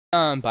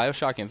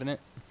BioShock Infinite?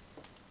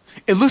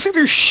 It looks like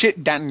there's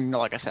shit down.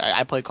 Like I said,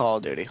 I play Call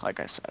of Duty.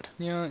 Like I said,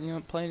 You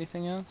don't play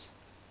anything else?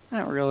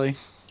 not really.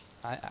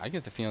 I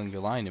get the feeling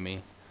you're lying to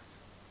me.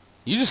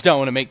 You just don't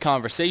want to make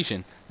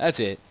conversation. That's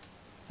it.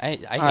 I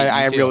hate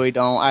I you too. really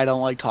don't. I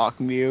don't like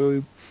talking to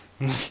you.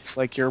 It's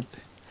like you're.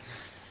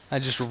 I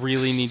just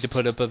really need to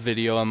put up a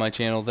video on my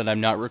channel that I'm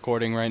not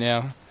recording right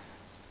now.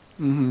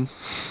 Mm-hmm.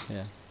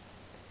 Yeah.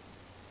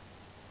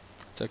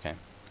 It's okay.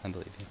 I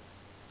believe you.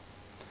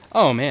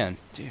 Oh man,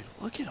 dude,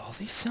 look at all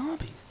these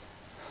zombies.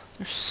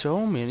 There's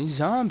so many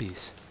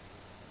zombies.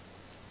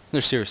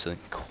 There's seriously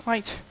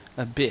quite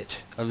a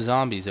bit of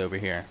zombies over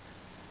here.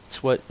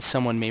 It's what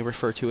someone may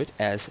refer to it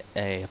as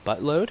a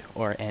buttload,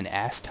 or an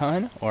ass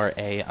ton, or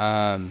a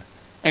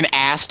An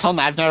ass ton?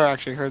 I've never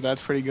actually heard that.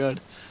 That's pretty good.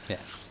 Yeah.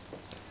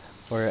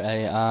 Or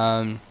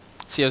a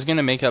see, I was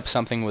gonna make up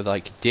something with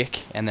like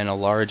dick and then a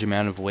large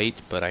amount of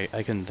weight, but I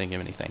couldn't think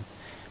of anything.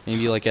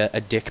 Maybe like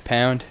a dick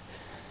pound.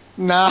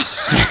 Nah.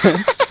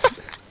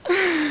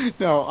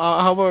 No.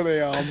 How about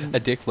A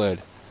dick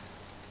load.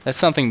 That's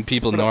something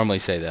people normally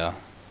say though.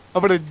 How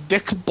about a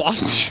dick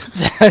bunch?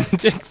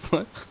 Dick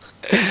bun-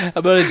 How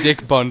about a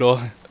dick bundle?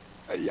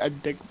 A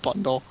dick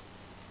bundle.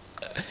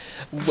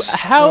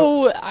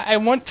 How I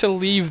want to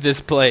leave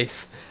this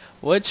place.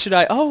 What should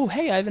I? Oh,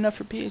 hey, I have enough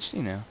for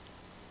PhD now.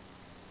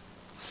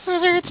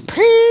 It's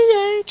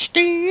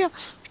PhD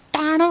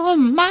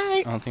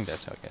dynamite. I don't think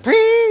that's how it goes.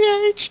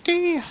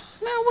 PhD.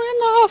 Now win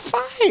the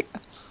fight.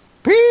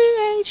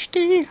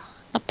 PhD.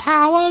 The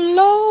power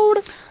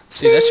load.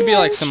 See, that should be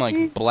like some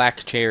PhD. like black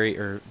cherry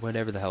or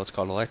whatever the hell it's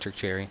called, electric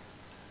cherry.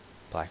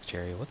 Black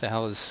cherry. What the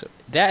hell is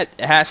that?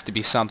 Has to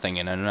be something,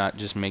 and I'm not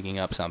just making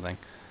up something.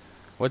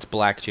 What's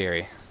black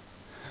cherry?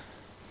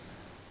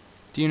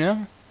 Do you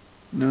know?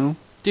 No.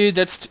 Dude,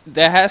 that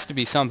has to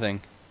be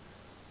something.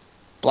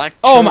 Black.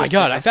 Oh my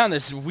god, I found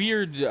this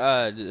weird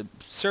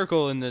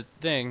circle in the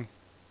thing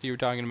that you were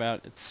talking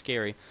about. It's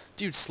scary.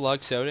 Dude,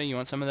 slug soda, you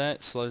want some of that?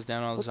 It slows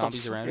down all the What the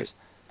zombies fuck around is-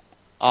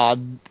 us.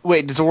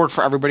 Wait, does it work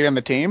for everybody on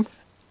the team?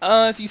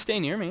 If you stay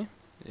near me,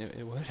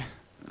 it would.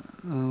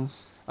 Oh.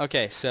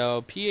 Okay,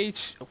 so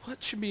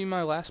what should be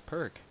my last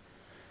perk?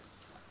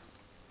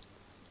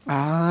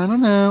 I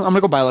don't know. I'm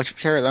gonna go buy electric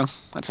cherry though.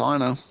 That's all I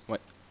know. What?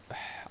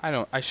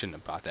 I shouldn't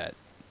have bought that.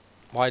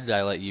 Why did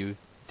I let you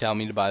tell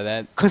me to buy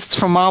that? Cause it's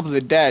from Mob of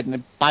the Dead,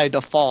 and by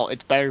default,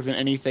 it's better than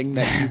anything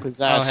that you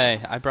possess. Oh, hey,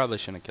 I probably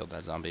shouldn't have killed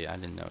that zombie. I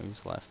didn't know he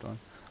was the last one.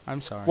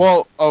 I'm sorry.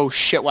 Whoa! Oh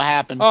shit! What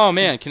happened? Oh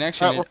man,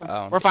 connection.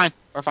 We're fine.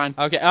 We're fine.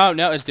 Okay. Oh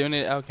no, it's doing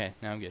it. Okay,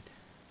 now I'm good.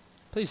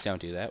 Please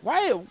don't do that.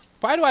 Why do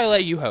I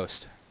let you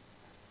host?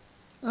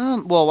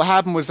 Well, what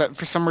happened was that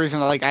for some reason,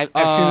 like I've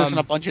seen this in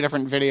a bunch of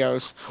different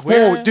videos.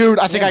 where Whoa, dude!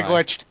 I think I am I?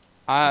 glitched.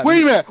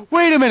 Wait a minute!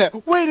 Wait a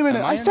minute! Wait a minute!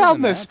 Am I I under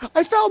found the this! map?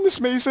 I found this,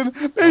 Mason!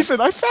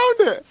 Mason, I found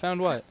it! Found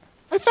what?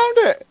 I found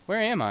it! Where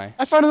am I?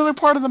 I found another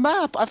part of the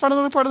map. I found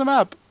another part of the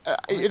map.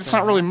 It's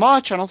not really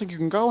much. I don't think you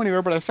can go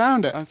anywhere, but I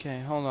found it. Okay,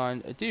 hold on,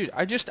 dude.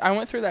 I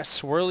went through that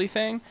swirly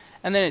thing,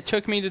 and then it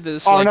took me to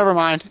this. Oh, like, never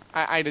mind.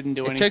 I didn't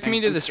do It anything. took me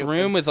to I'm this stupid.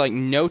 room with like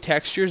no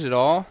textures at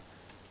all,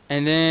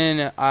 and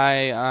then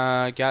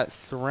I got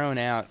thrown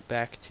out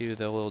back to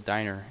the little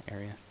diner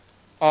area.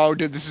 Oh,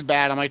 dude, this is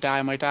bad. I might die.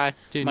 I might die.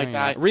 Dude, I no, might you're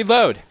die. not.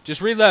 Reload. Just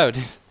reload.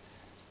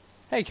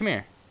 Hey, come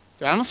here.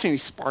 Dude, I don't see any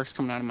sparks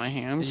coming out of my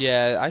hands.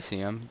 Yeah, I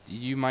see them.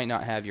 You might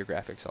not have your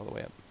graphics all the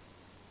way up.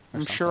 or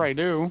I'm sure something. I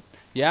do.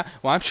 Yeah?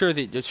 Well, I'm sure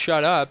that... Just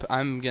shut up.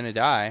 I'm gonna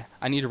die.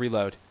 I need to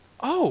reload.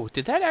 Oh,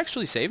 did that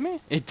actually save me?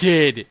 It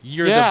did.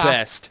 You're Yeah. the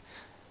best.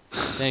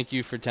 Thank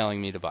you for telling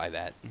me to buy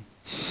that.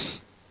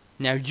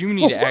 Now you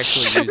need to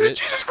actually use it.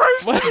 Jesus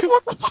Christ! What?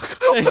 What the fuck?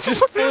 It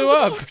just flew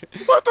up.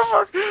 What the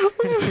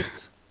fuck?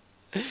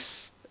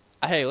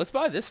 Hey, let's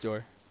buy this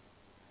door.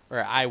 Or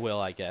I will,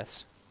 I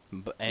guess.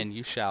 And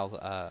you shall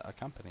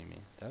accompany me.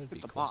 That would be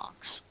The cool.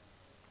 box.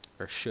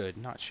 Or should,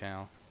 not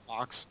shall.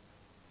 Box.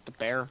 The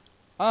bear.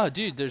 Oh,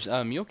 dude, there's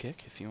a mule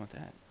kick if you want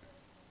that.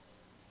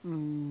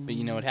 Mm. But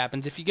you know what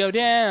happens if you go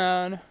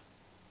down?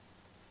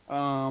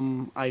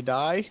 I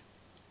die.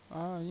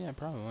 Oh, yeah,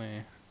 probably.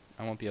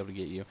 I won't be able to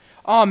get you.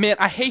 Oh, man,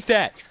 I hate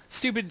that.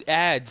 Stupid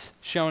ads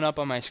showing up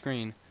on my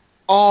screen.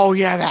 Oh,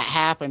 yeah, that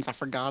happens. I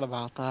forgot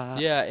about that.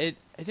 Yeah, it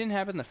didn't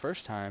happen the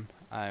first time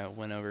I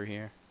went over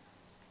here.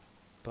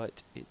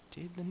 But it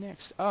did the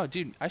next. Oh,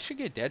 dude, I should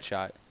get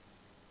Deadshot.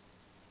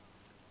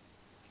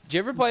 Did you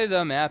ever play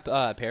the map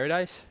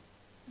Paradise?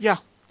 Yeah.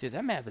 Dude,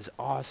 that map is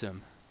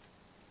awesome.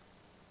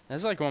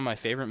 That's like one of my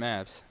favorite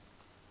maps.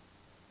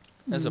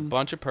 It has a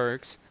bunch of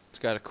perks. It's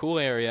got a cool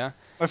area.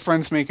 My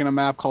friend's making a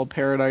map called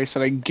Paradise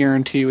that I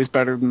guarantee you is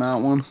better than that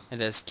one. It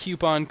has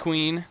Coupon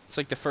Queen. It's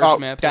like the first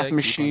map that Death had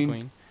Machine. Coupon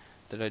Queen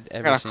that I'd I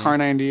ever got a seen. Car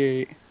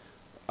 98.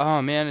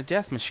 Oh man, a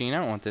Death Machine. I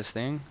don't want this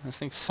thing. This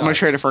thing sucks. I'm gonna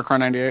trade it for a Car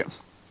 98.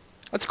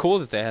 That's cool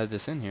that they have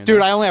this in here. Dude,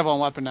 though. I only have one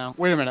weapon now.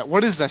 Wait a minute.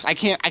 What is this? I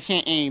can't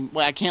aim.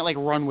 Wait, I can't like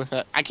run with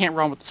it. I can't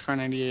run with this Car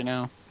 98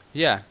 now.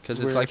 Yeah, because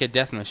it's Weird. like a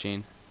Death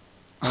Machine.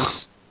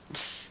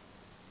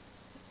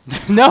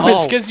 No, it's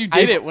Oh, because you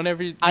did it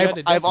whenever you had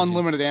a I have death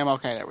unlimited ammo.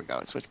 Okay, there we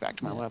go. Switch back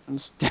to my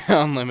weapons.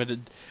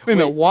 Unlimited. Wait a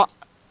minute, what?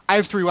 I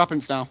have 3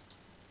 weapons now.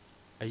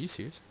 Are you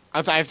serious?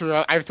 I have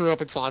 3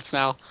 weapon slots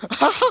now.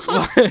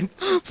 What? Do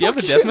you have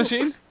a death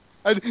machine?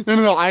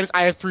 No. I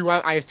have 3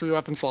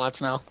 weapon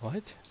slots now.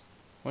 What?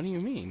 What do you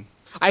mean?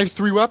 I have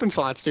 3 weapon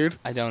slots, dude.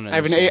 I don't I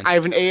have understand. I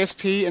have an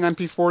ASP, an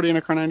MP40, and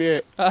a Kar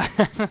 98.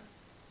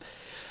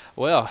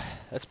 Well,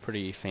 that's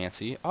pretty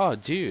fancy. Oh,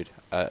 dude.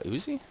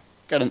 Uzi?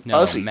 Got an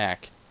No, Uzi.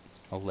 Mac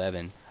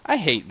 11. I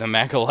hate the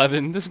Mac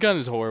 11. This gun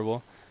is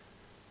horrible.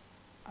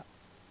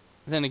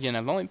 Then again,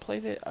 I've only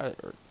played it.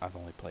 I've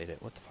only played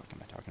it. What the fuck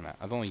am I talking about?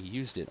 I've only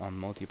used it on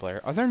multiplayer.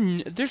 Are there?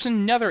 There's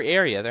another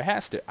area. There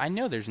has to. I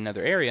know there's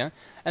another area,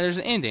 and there's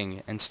an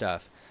ending and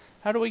stuff.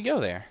 How do we go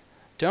there?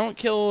 Don't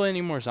kill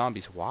any more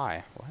zombies.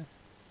 Why? What?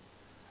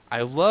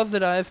 I love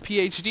that I have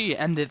PhD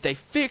and that they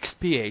fixed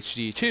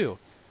PhD too.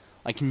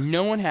 Like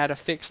no one had a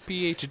fixed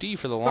PhD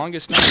for the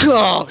longest time.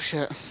 Oh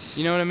shit.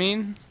 You know what I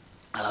mean?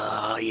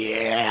 Oh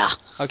yeah.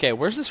 Okay,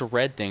 where's this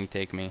red thing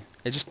take me?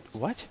 It just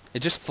what? It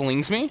just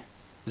flings me?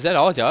 Is that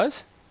all it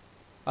does?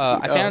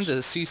 I found a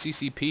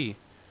CCCP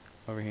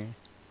over here.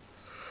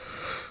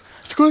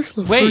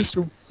 Wait,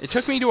 it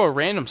took me to a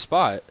random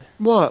spot.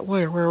 What?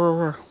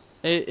 Where?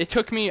 It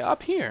took me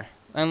up here.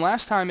 And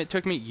last time it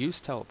took me use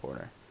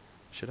teleporter.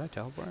 Should I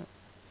teleport?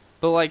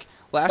 But like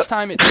last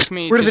time it took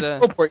me where to does it the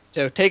teleport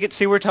to? Take it.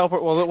 See where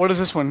teleport. Well, what does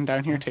this one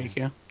down here take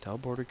you?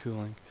 teleporter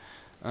cooling.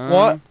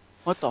 What?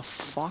 What the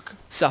fuck?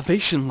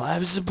 Salvation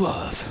lives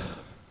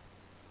above.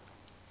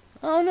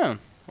 Oh no.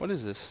 What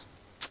is this?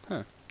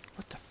 Huh.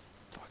 What the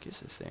fuck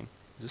is this thing?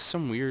 Is this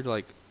some weird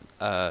like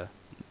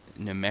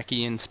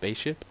Namekian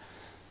spaceship?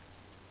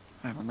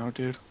 I don't know,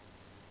 dude.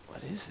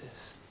 What is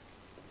this?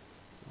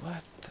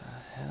 What the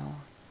hell?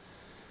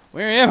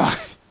 Where am I?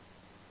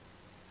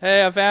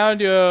 Hey, I found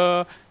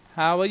you.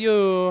 How are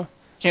you?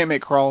 Can't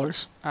make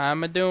crawlers.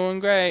 I'm doing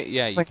great.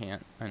 Yeah, you Like-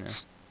 can't. I know.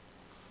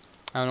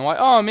 I don't know why.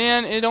 Oh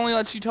man, it only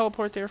lets you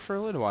teleport there for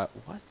a little while.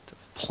 What the?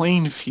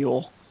 Plain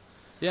fuel.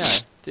 Yeah,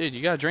 dude,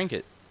 you gotta drink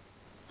it.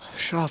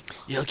 Shut up.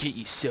 It'll get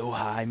you so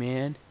high,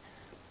 man.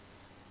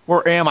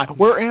 Where am I?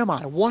 Where am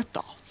I? What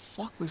the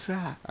fuck was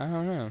that? I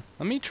don't know.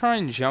 Let me try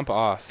and jump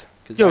off.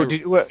 Yo,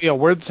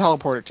 where'd the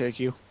teleporter take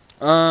you?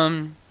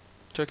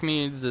 Took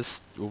me to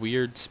this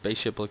weird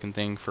spaceship looking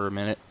thing for a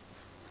minute.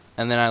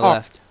 And then I Oh.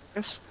 left.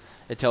 Yes.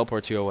 It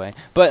teleports you away.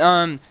 But,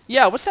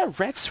 yeah, what's that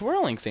red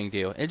swirling thing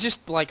do? It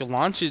just, like,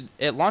 launched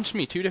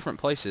me 2 different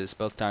places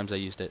both times I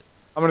used it.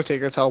 I'm gonna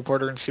take your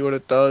teleporter and see what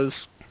it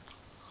does.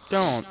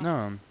 Don't,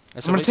 no.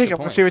 That's I'm a gonna waste take of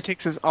it. Let's see what it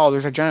points. takes us. Oh,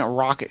 there's a giant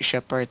rocket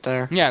ship right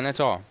there. Yeah, and that's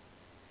all.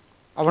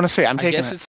 I wanna say, I'm I taking guess it. it's